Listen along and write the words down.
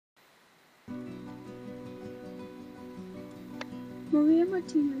Maria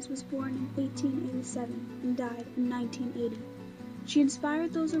Martinez was born in 1887 and died in 1980. She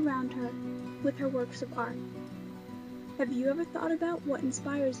inspired those around her with her works of art. Have you ever thought about what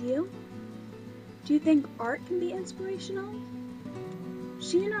inspires you? Do you think art can be inspirational?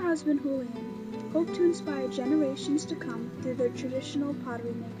 She and her husband Julian hope to inspire generations to come through their traditional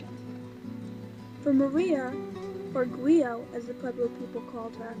pottery making. For Maria, or Guillo as the Pueblo people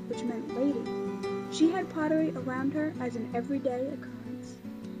called her, which meant lady, she had pottery around her as an everyday occurrence.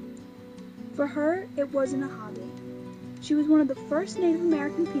 For her, it wasn't a hobby. She was one of the first Native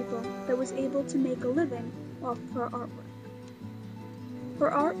American people that was able to make a living off of her artwork.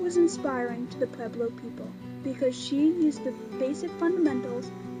 Her art was inspiring to the Pueblo people because she used the basic fundamentals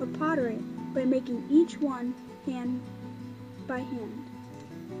of pottery by making each one hand by hand.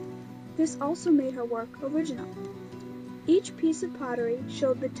 This also made her work original. Each piece of pottery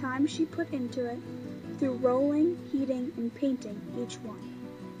showed the time she put into it through rolling, heating, and painting each one.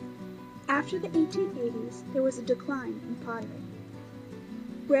 After the 1880s, there was a decline in pottery.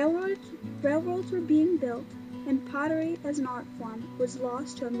 Railroads were being built, and pottery as an art form was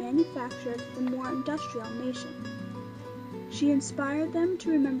lost to a manufactured and more industrial nation. She inspired them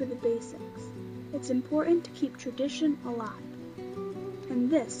to remember the basics. It's important to keep tradition alive. And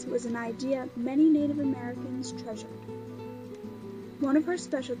this was an idea many Native Americans treasured. One of her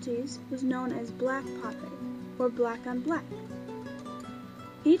specialties was known as black pottery, or black on black.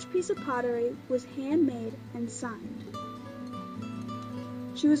 Each piece of pottery was handmade and signed.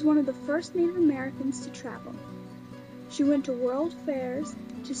 She was one of the first Native Americans to travel. She went to world fairs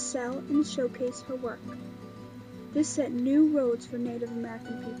to sell and showcase her work. This set new roads for Native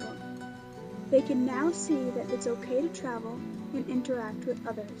American people. They can now see that it's okay to travel and interact with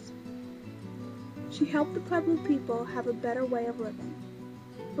others. She helped the Pueblo people have a better way of living.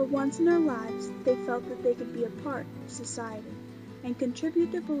 For once in their lives, they felt that they could be a part of society and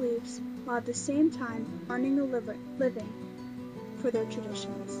contribute their beliefs while at the same time earning a living for their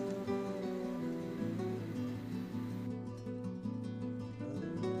traditions.